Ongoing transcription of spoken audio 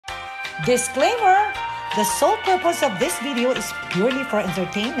Disclaimer! The sole purpose of this video is purely for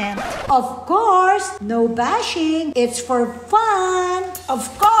entertainment. Of course, no bashing. It's for fun. Of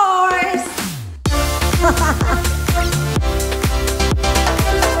course!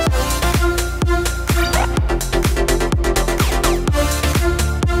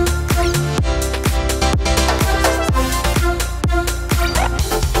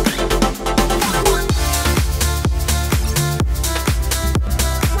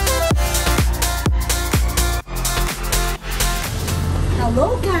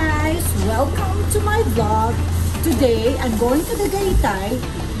 Hello guys! Welcome to my vlog. Today, I'm going to the Daddeh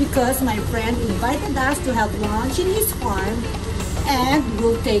because my friend invited us to have lunch in his farm and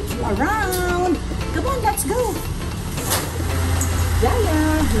we'll take you around. Come on, let's go! Yeah,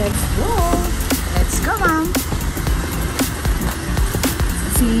 let's go! Let's go, Mom!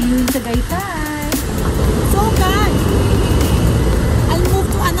 See you in the Daddeh! So guys, I'll move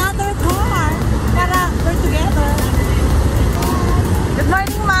to another car. Tara, we're together. Good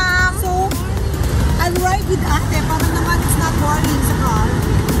morning, Mom! So, I'll ride with Ate para naman it's not boring sa car.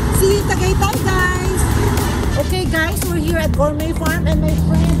 See you in Daddeh, guys! Okay guys, we're here at Gourmet Farm and my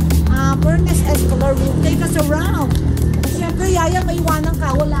friend Ernest Escolar will take us around. Siyempre, Yaya, maiwanan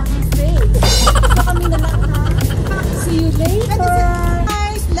ka. Wala kang space. So kami na lang, ha? See you later!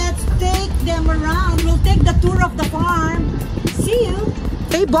 Guys, let's take them around. We'll take the tour of the farm. See you!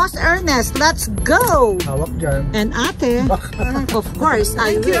 Hey, Boss Ernest, let's go! Hawak dyan. And Ate, of course,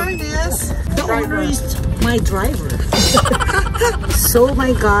 I will. Thank you, Ernest. The owner is my driver. So,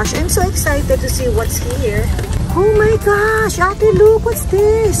 my gosh, I'm so excited to see what's here. Oh my gosh, Ate, look, what's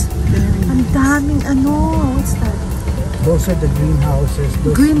this? Ang daming ano, what's that? Those are the greenhouses.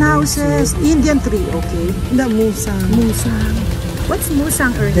 Greenhouses, Indian tree, okay. The musang. Musang. What's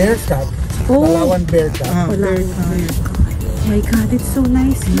musang, Ernest? Bear cat. Oh. Palawan bear cat. Oh my God, it's so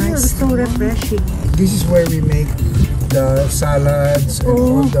nice here. It's so refreshing. This is where we make the salads and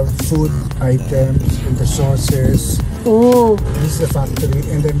all the food items and the sauces. Oh. This is the factory,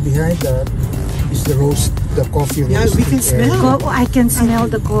 and then behind that is the coffee roasting. Yeah, we can smell. I can smell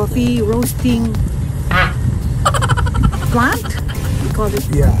the coffee roasting plant. We call it.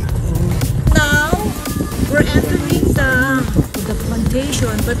 Yeah. Now we're entering the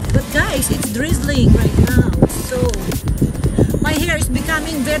plantation, but guys, it's drizzling right now. So my hair is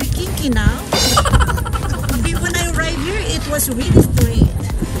becoming very kinky now. When I arrived here, it was really straight.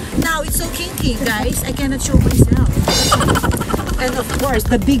 Now it's so kinky, guys. I cannot show myself. And of course,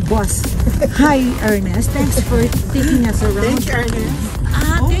 the big boss. Hi, Ernest. Thanks for taking us around. Thank you, Ernest.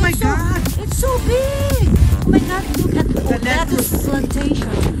 Oh my God. It's so big. Oh my God, look at the lettuce plantation.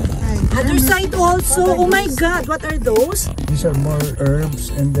 Other side also. Oh my God, what are those? These are more herbs,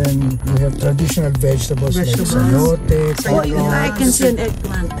 and then we have traditional vegetables like sayote, I can see an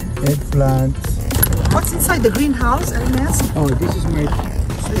eggplant. eggplant. What's inside the greenhouse, Ernest? Oh, this is my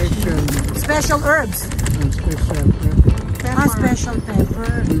Special herbs. special pepper. Special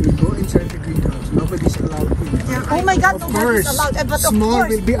pepper. We will go inside the greenhouse. Nobody's allowed in. Oh my God, nobody's allowed. But small of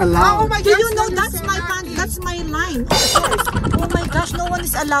course, will be allowed. Oh my God, do you know that's my pan? That's my line. Of course. Oh my gosh, no one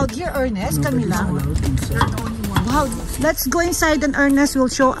is allowed here, Ernest. Camila. Wow, let's go inside and Ernest will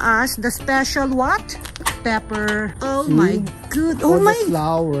show us the special what? Pepper. Oh my good. Oh my.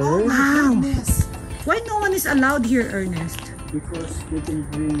 Flowers. Wow. Why no one is allowed here, Ernest? Because they can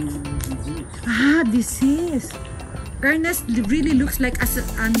bring disease. Disease. Ernest really looks like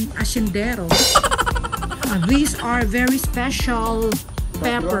an ashendero. These are very special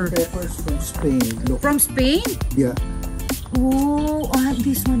pepper. Peppers from Spain. Look. From Spain? Yeah. Oh,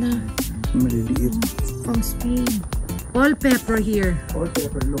 this one Maliliit. from Spain. All pepper here. All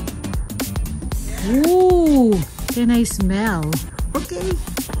pepper, look. Ooh, can I smell? Okay.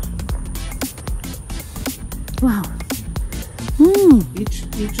 Wow.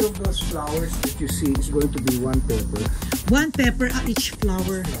 Each of those flowers that you see is going to be one pepper. One pepper at each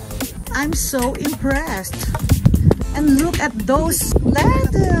flower. I'm so impressed. And look at those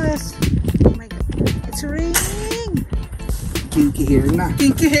lettuce. Oh my God, it's raining. Kinky hair na.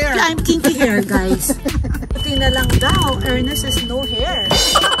 Kinky hair. I'm kinky hair, guys. Buti na lang daw, Ernest has no hair.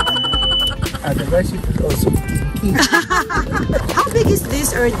 Otherwise, it will also be kinky. How big is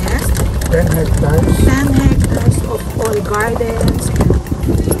this, Ernest? 10 hectares. 10 hectares of all gardens.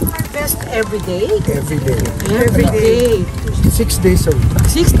 Harvest every day? Every day. Every day. 6 days a week.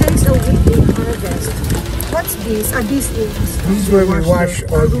 6 days a week they harvest. What's this? This This is where we wash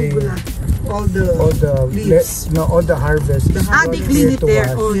all the leaves. all the harvest. They clean it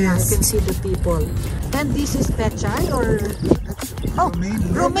there. Oh, yeah, I Yes. can see the people. And this is pechay or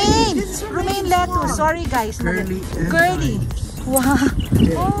Romaine. romaine lettuce. Sorry guys. Curly. Curly. Wow.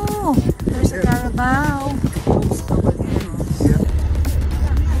 Oh, there's a Carabao.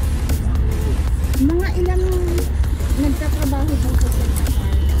 Mga ilang nagtatrabaho dito sa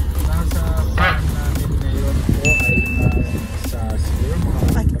Nasa farm namin ngayon po ay sa siguro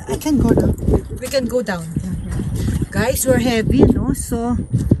mga... I can go down. We can go down. Guys, we're heavy, no? So,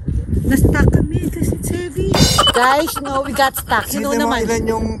 na-stuck kami kasi it's heavy. Guys, you know, we got stuck. You know naman. Ilan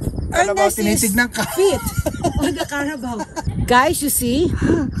yung Carabao tinitignan ka? Fit on the Carabao. Guys, you see?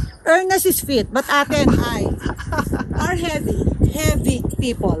 Ernest is fit, but Ate and I are heavy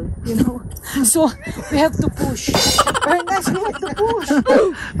people, you know? So, we have to push. Ernest, we have to push.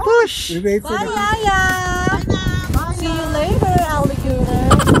 Push! Bye, Yaya! See you later,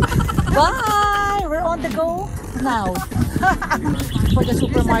 alligator. Bye! We're on the go now. For the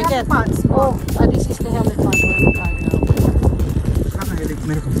supermarket. Oh, this is the helmet fund.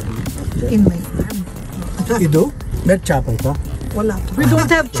 Meron ka ba? In my farm. You do? May chopper ka? Wala. We don't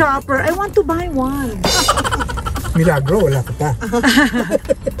have chopper. I want to buy one. Milagro, wala ka pa.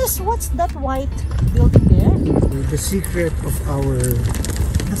 What's that white building there? The secret of our...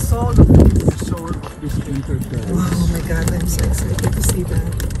 The soul. The soul of this enterprise. Oh my God, I'm so excited to see that.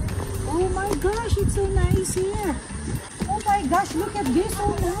 Oh my gosh, it's so nice here. Oh my gosh, look at this, so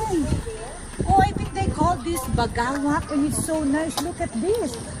nice. Oh, I think they call this bagawak and it's so nice. Look at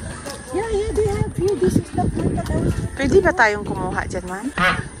this. Yeah, they have here. This is the point that I was... Pwede ba tayong kumuha dyan, ma'am?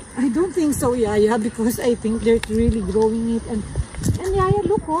 I don't think so, Yaya, because I think they're really growing it. And Yaya,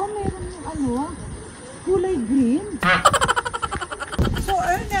 look, oh, meron yung kulay green. So,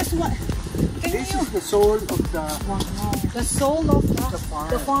 Ernest, what? This is the soul of the... Wow, the soul of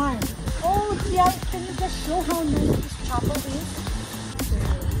the farm. Oh, yeah, can you just show how nice this chopper is?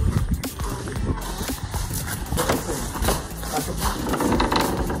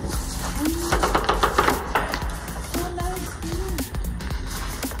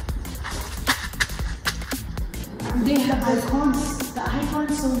 They have icons. The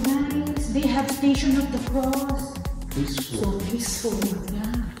icons so nice. They have Station of the Cross. So peaceful.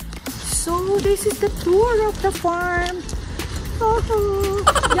 Yeah. So this is the tour of the farm. Oh,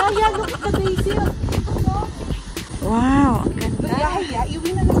 yeah, look at the basil. Wow, ang ganda. Yeah,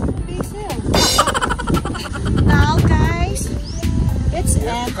 iuwi na lang yung basil. Now, guys, it's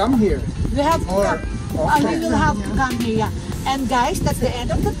end. Come here. We have to come. We will have to come here. Yeah. And guys, that's the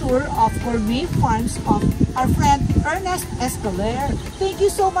end of the tour of Gourmet Farms of our friend Ernest Escaler. Thank you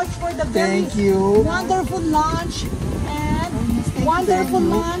so much for the very wonderful lunch and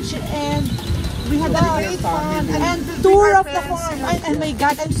we had a great fun and tour of the farm. And my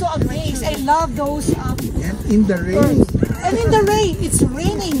God, I'm so amazed. I love those. And in the rain. And in the rain, it's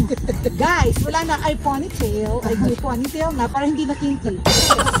raining. Guys, wala na. I ponytail. I do ponytail na para hindi nakinti.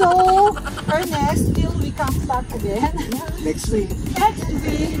 So, Ernest, till we come back again. Next week. Next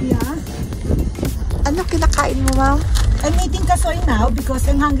week, yeah. Ano kinakain mo, ma'am? I'm eating kasoy now because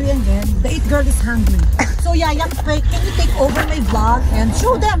I'm hungry again. The it girl is hungry. So, Yaya, can you take over my vlog and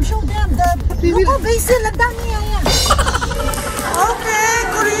show them the basil. Ang dami, Yaya. Okay,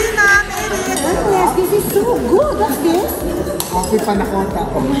 Corina, maybe. Yes, this is so good. What's this? Coffee panakota.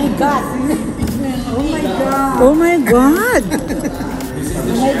 Oh my God. Oh my God. Oh my God!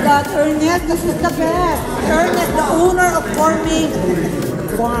 Oh my God, Ernest, this is the best. Ernest, the owner of Gourmet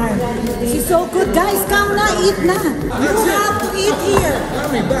Farm. This is so good. Guys, come na, eat na. You have to eat here.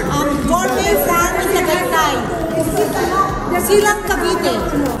 Gourmet Farm in Tagaytay. Silang Cavite.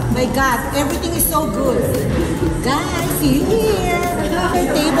 My God, everything is so good. Guys, see here. Our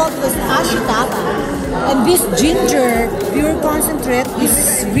table is ashitaba. And this ginger, pure concentrate,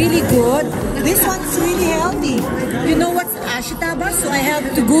 is really good. This one's really healthy. You know what's ashitaba? So I have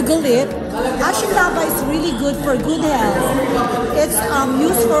to Google it. Ashitaba is really good for good health. It's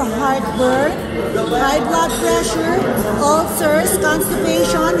used for heartburn, high blood pressure, ulcers,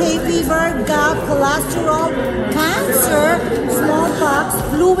 constipation, hay fever, gout, cholesterol, cancer, smallpox,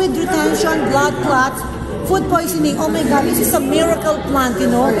 fluid retention, blood clots, food poisoning. Oh my God, this is a miracle plant, you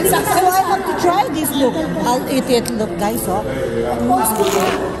know. So I have to try this. Look, I'll eat it. Look, guys, oh.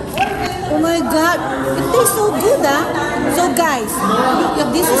 Oh my God, it tastes so good, ah. So guys,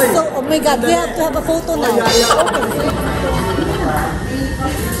 this is so, oh my God, we have to have a photo now. Okay.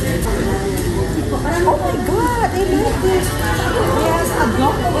 Oh my God, I like this. Yes,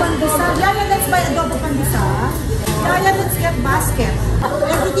 adobo pandesal. Yaya, let's buy adobo pandesal. Yaya, let's get basket.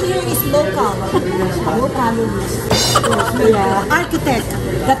 Everything here is local. Low calories. Yeah. Architect,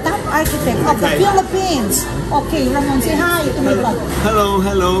 the top architect of the Philippines. Okay, Ramon, say hi to my vlog.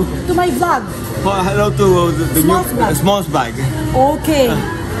 Hello. To my vlog. Hello to the Smalls bag. Smalls bag. Okay.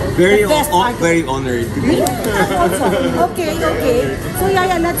 Very, The best artist. very honored. Really? Also, okay. So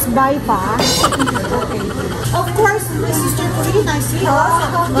Yaya, let's buy pa. Okay. Of course, my sister ko really nice here.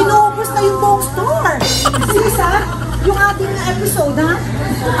 Inubos na yung buong store. Sis, yung ating episode, ha?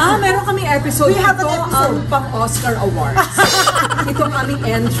 Meron kaming episode. We have an Ito episode. ang pang-Oscar Awards. Ito ang aming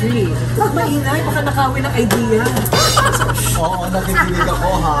entry. Pag maingay, baka nakawin ng idea. Oo, nakikinig ako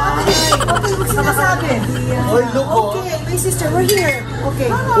ha. Okay, what's sinasabi? Oy, look oh. Okay, my sister, we're here. Okay.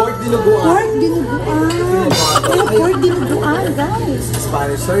 Pork dinuguan. Pork dinuguan. Oh, pork dinuguan, guys.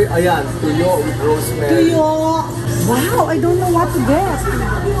 Spanish. Sorry, ayan. Tuyo with rosemary. Tuyo. Wow, I don't know what to get.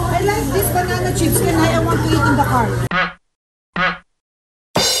 I like this banana chips. Can I want to eat in the car.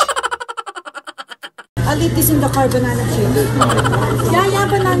 I'll eat this in the car, banana chips. Yeah,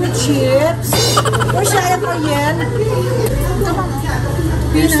 banana chips. Where's Yaya Mariel?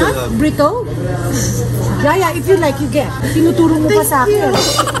 Peanut? Brittle? Yaya, if you like, you get. Tinuturo mo pa sa akin.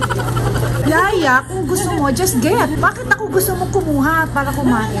 Yaya, kung gusto mo, just get. Bakit ako gusto mo kumuha para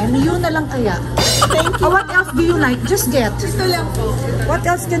kumain? Yun na lang kaya. Thank you. What else do you like? Just get. Ito lang po. What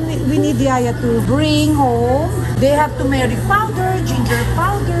else can we need Yaya to bring home? They have turmeric powder, ginger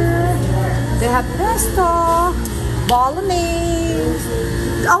powder. They have pesto, bolognese.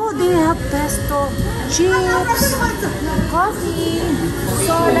 Oh, they have pesto, chips, coffee.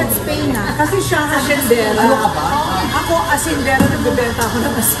 So, let's pay na. Kasi siya asindera. Ano ka ba? Ako asindera, nagbebenta ako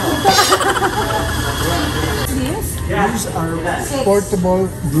ng asin. This? These are portable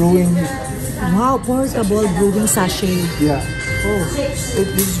brewing. Wow, portable brewing sachet. Yeah. Oh, it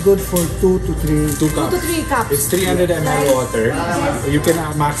is good for 2 to 3. 2 cups. 2 to 3 cups. It's 300 ml water. You can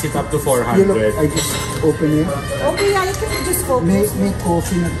max it up to 400. You look, I just open it. Okay, Yaya, can you just focus? May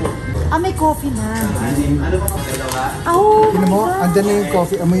coffee na to. May coffee na. Oh Tignan my mo, God. andyan na yung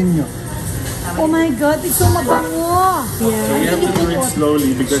coffee. Amoyin nyo. Oh my God, it's so mabango. So you have to do it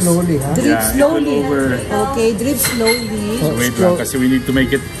slowly because Slowly, ha? Drip yeah, slowly. it will over. Okay, drip slowly. So wait lang kasi we need to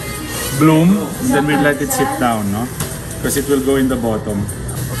make it bloom. Then we let it sit down, no? Because it will go in the bottom.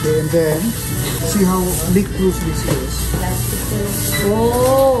 Okay, and then, see how leak-proof this is.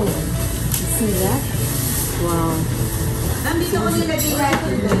 Oh, see that? Wow. Nandito ko nilagay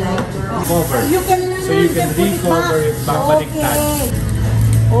Cover. You can, So you can put it recover back. it babaliktad.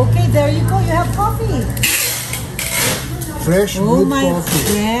 Okay, there you go. You have coffee. Fresh Oh brewed my coffee.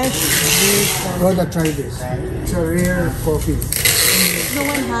 fresh. Rhoda, try this. It's a rare coffee. No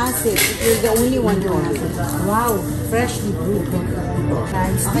one has it. You're the only one who has it. Wow, freshly brewed.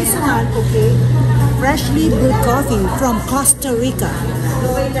 Guys, this one, okay. Freshly brewed coffee from Costa Rica.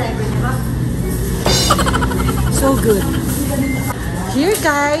 So good. Here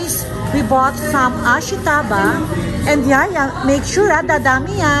guys, we bought some ashitaba. And Yaya, make sure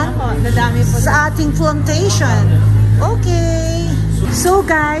dadami yan sa ating plantation. Okay. So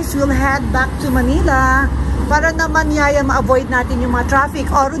guys, we'll head back to Manila para naman Yaya ma-avoid natin yung mga traffic.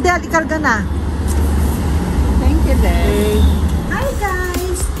 O, Rudel, ikarga na. Thank you, Dad. Hi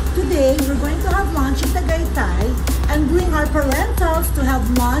guys! Today, we're going to have lunch in Tagaytay and bring our parentals to have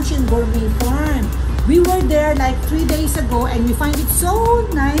lunch in Gourmet Farm. We were there like 3 days ago and we find it so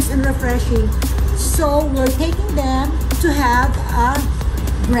nice and refreshing. So, we're taking them to have a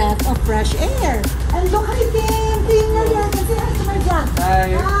breath of fresh air. And look at him! Tingnan yan! Say hi to my vlog!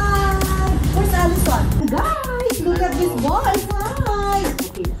 Hi! Hi! Where's Allison? Guys! Look at these boys! Hi!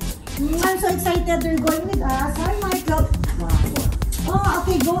 I'm so excited they're going with us. Hi, Michael! Wow. Oh,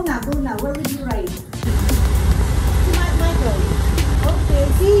 okay, go na. Where would you ride? See Michael. Okay,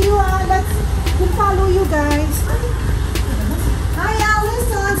 see you. We'll follow you guys. Hi,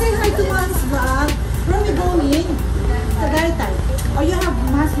 Allison. Say hi to Mom's vlog. Where are we going? Tagaytay. Oh, you have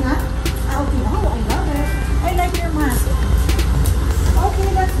mask na? Okay. Oh, I love it. I like your mask. Okay,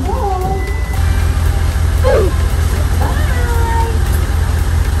 let's go. Bye.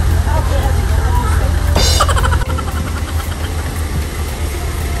 Okay.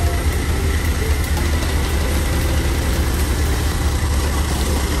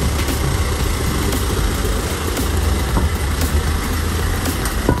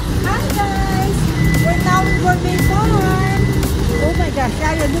 Gourmet Farm. Oh my gosh,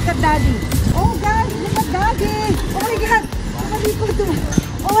 Yaya, look at Daddy. Oh guys, look at Daddy. Oh my God, tumalikod to.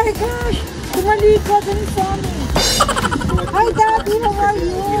 Oh my gosh, tumalikod and saw me. Hi Daddy, how are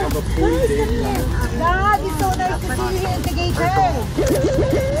you? Nice to meet you. Dad, it's so nice to see you here in Tagaytay.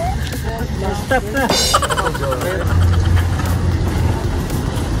 Stop na.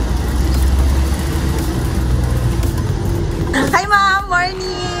 Hi, Ma'am!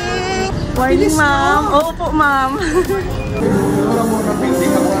 Morning! Morning, Ma'am! Oo po, Ma'am!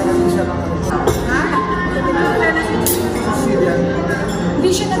 Hindi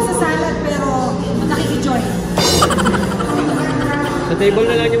Hindi siya nagsasalad pero nakikijoin. Sa table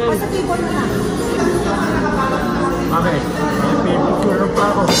na lang yung ma'am. Sa table na lang. Okay. May picture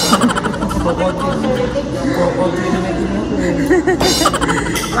pa ako. Kukunti na natin ako.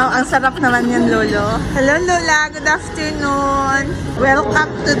 Wow, ang sarap naman yan, Lolo. Hello, Lola. Good afternoon.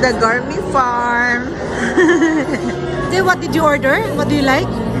 Welcome to the Gourmet Farm. Okay, what did you order? What do you like?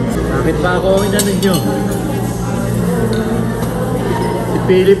 Bakit ba ako inanod nyo?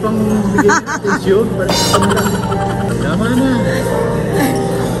 Pili pang bigyan ng atensyon. Tama na.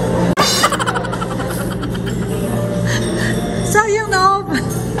 Sayang na.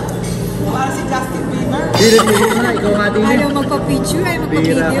 Para si Justin Bieber. Pili na. Ikaw nga din. Ayaw magpa-picture, ayaw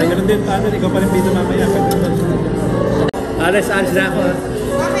magpa-video. Ganun din, Tanner. Ikaw pa rin dito mamaya. Alis na ako.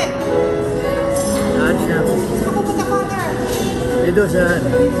 Bakit? Alis na ako. Saan pupunta, Father? Dito sa...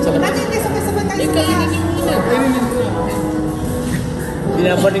 Dati hindi sabay-sabay tayo sa kaya.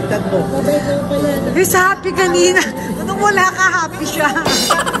 Binabaliktad mo. He's happy kanina. Nung wala ka, happy siya.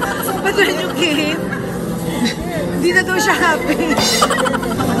 But when you came, hindi na daw siya happy.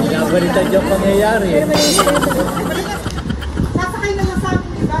 Binabaliktad yung pangyayari. Sasakay naman sa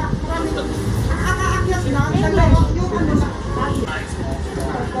amin, di ba? Akaakyat na. Dalawa yung ano na.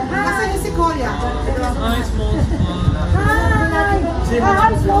 Nasaan yung si Korea?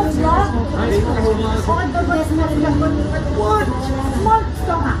 Hi, small vlog. What? Small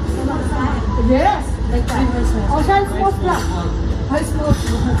stomach. Yes. Oh, siya small vlog. Hi, small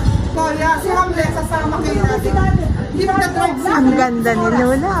vlog. Korea, si Hamlet sasama kayo natin. Hindi mo na-drive sa Ang ganda ni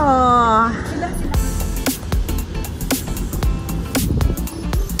Lola, oh.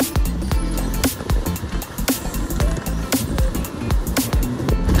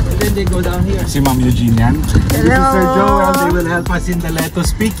 Then they go down here. Si Ma'am Eugene yan. Hello. Sir Joel, they will help us in the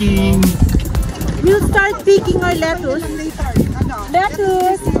lettuce picking. We'll start picking our lettuce.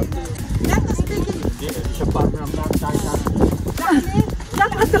 Lettuce. Lettuce picking. Siya partner ang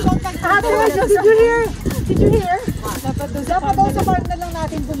Did you hear? Did you hear? Dapat daw sa farm na lang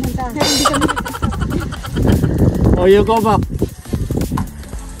natin pumunta. Hindi kami. Oh, you go back.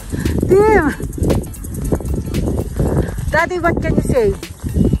 Tim! Daddy, what can you say?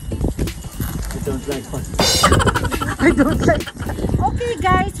 I don't like fun. I don't like that. Okay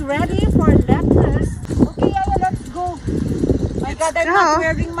guys, ready for lettuce. Okay, let's go. My God, I'm not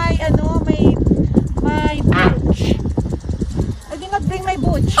wearing my, my boots. I did not bring my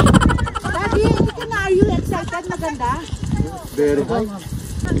boots. Daddy, hindi ka na, are you excited? Maganda? Very high.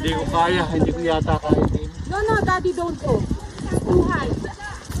 Hindi ko kaya, hindi ko yata kaya. No, Daddy, don't go. It's too high.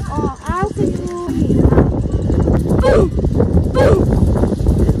 Oh, how can you...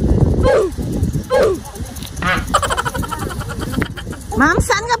 Ma'am,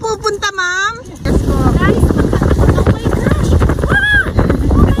 saan ka pupunta, ma'am? Let's go. Guys, oh my gosh! Ah!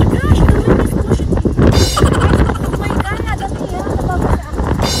 Oh my gosh! The wind is pushing me. Guys, oh my God! Nababasa ako.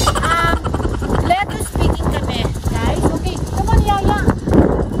 Lettuce picking kami, guys. Okay, come on, Yaya.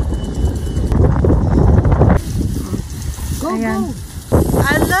 Go, Ayan. go.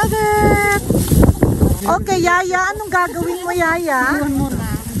 I love it! Okay, Yaya. Anong gagawin mo, Yaya?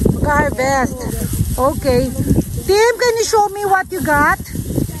 Mag-harvest. Okay. Tim, can you show me what you got?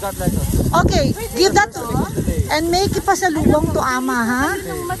 Okay, give that to and make ipasalubong to Ama, ha?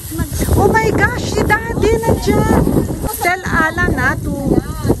 Oh my gosh, si Daddy nandiyan. Tell Alan na to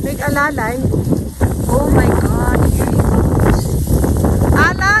make alalay. Oh my God.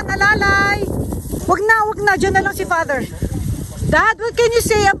 Alan, alalay. Wag na. Diyan na lang si Father. Dad, what can you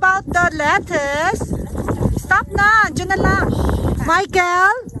say about the lettuce? Stop na. Diyan na lang.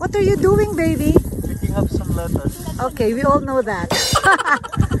 Michael, what are you doing, baby? Picking up some lettuce. Okay, we all know that.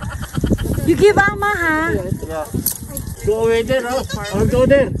 You give Ama, ha? Yeah. Go away there, huh? I'll go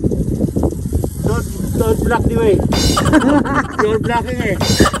there. Don't block the way. You're blocking it.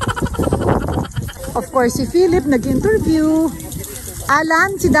 Of course, si Philip nag-interview.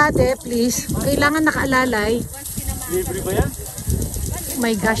 Alan, si Daddeh, please. Kailangan nakaalalay. Libre ba yan?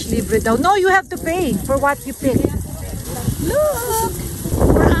 My gosh, libre daw. No, you have to pay for what you pick. Look!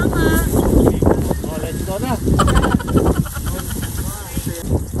 For Ama. Oh, let's go na.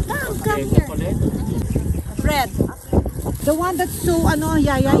 Mom, come here. Fred. The one that's so,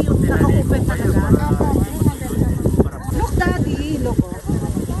 Yaya, yung naka-open talaga. Look, Daddy. Look.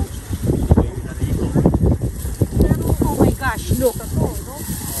 Oh my gosh, look.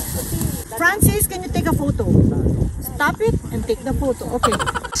 Francis, can you take a photo? Stop it and take the photo. Okay.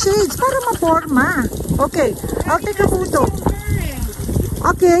 Shades, para ma-forma. Okay, I'll take a photo.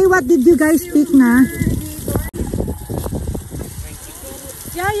 Okay, what did you guys pick na?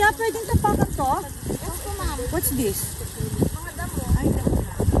 Yaya, pwedeng tapakan to? What's this? Ay, damo.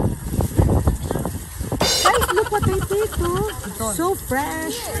 look what I take, oh. So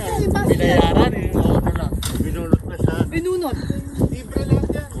fresh. Binayaran eh. Binunot na siya. Binunot.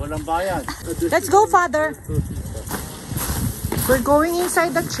 Walang bayad. Let's go, Father. We're going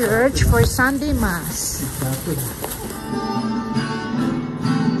inside the church for Sunday Mass.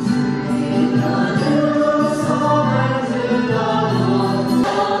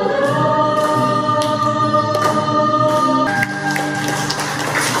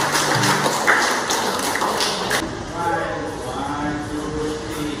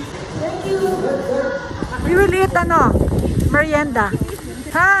 We will eat merienda.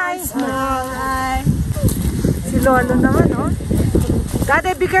 Hi! Hi! Si Lolo naman, oh.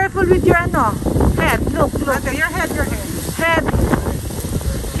 Daddeh, be careful with your head. Look. Daddeh, your head. Head.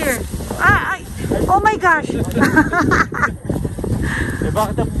 Here. Ay! Oh my gosh!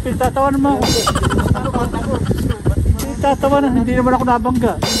 Bakit pinatatawanan mo ako? Pinatatawanan, hindi naman ako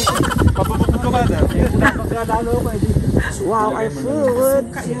nabangga. Papabukod ko ba? Nabangga lalo ako. Wow, our food!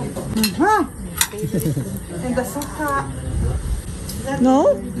 And the suka.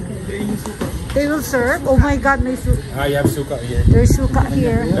 No? They will serve? Oh my God, may suka. I have suka here. There's suka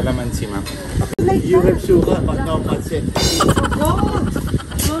here. Kalamansi, ma'am. You have suka, but no pancit. No,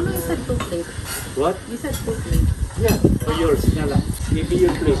 you said 2 plates. What? You said 2 plates. Yeah, for yours. Give me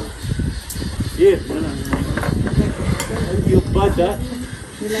your plate. Here. You bought that?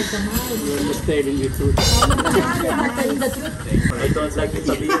 You like the mouth. You're just telling the truth. I'm telling the truth. I don't like it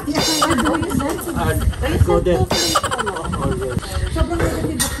to be. I Go there. Sobrang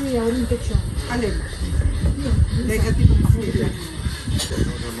negative ba kuya? Yung picture. Alin? Negative ang picture.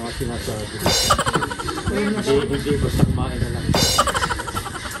 Ano mga sinasabi? Hindi basta kumain na lang.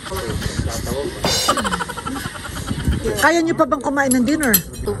 Kaya niyo pa bang kumain ng dinner?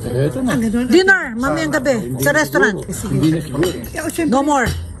 Ito na. Dinner, mamayang gabi, sa restaurant. Hindi na siguro. No more.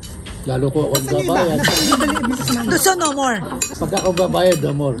 Lalo ko akong babayad. So no more. Pag ako babayad,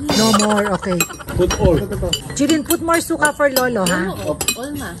 no more. No more, okay. Put all. Jilin, put more suka for Lolo, ha? All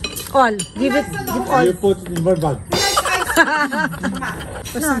na. All. Give all. You put in my bag.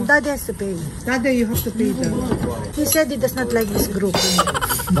 No, Daddeh has to pay. Daddeh, you have to pay them. He said he does not like this group.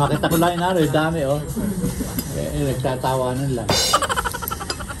 Bakit ako lang inaro? Dami, oh. Nagtatawanan lang.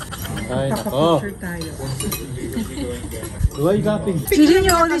 Ay, nako. Picture tayo. Why you laughing? Jilin,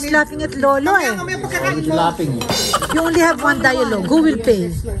 you're always laughing at Lolo, eh. Mamaya pagkakain Why you mo. laughing? You only have one dialogue. Who will pay?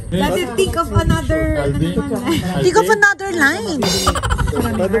 Daddeh, think of another. Think of another line.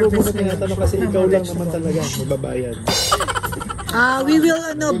 Paano mo muna tinatanong kasi ikaw lang naman talaga magbabayad. We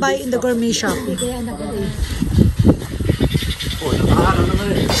will buy in the gourmet shop. Oh, nakaharap naman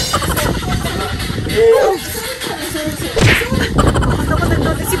eh.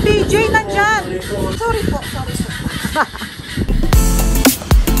 Si PJ nandyan. Sorry po.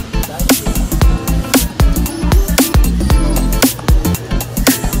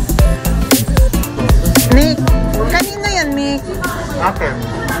 Nick, kanino yan, Nick? Akin.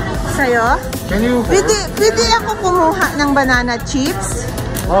 Sa'yo? Can you... Pwede ako kumuha ng banana chips?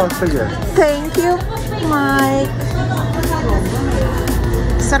 Oh, sige. Thank you, Mike.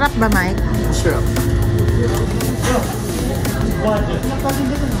 Sarap ba, Mike? Sure.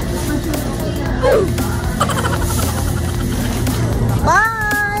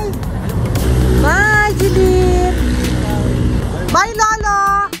 Bye! Bye, Jilin! Bye,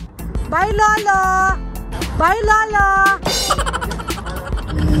 Lolo! Bye, Lolo! Bye, Lolo!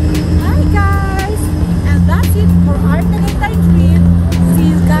 Hi, guys! And that's it for our Tagaytay trip. See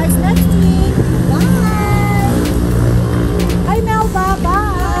you guys next week. Bye! Hi, Melba!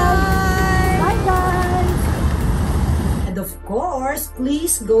 Bye! Bye, guys! And of course,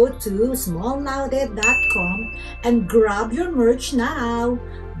 please go to smallloude.com and grab your merch now.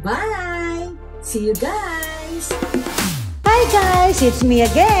 Bye! See you guys! Hi guys, it's me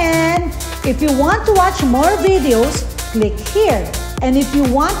again. If you want to watch more videos, click here. And if you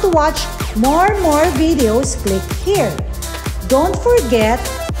want to watch more videos, click here. Don't forget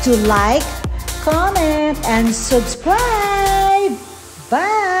to like, comment, and subscribe.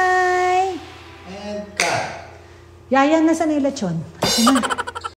 Bye! And cut. Yaya, nasa nila, Chon? Ano na?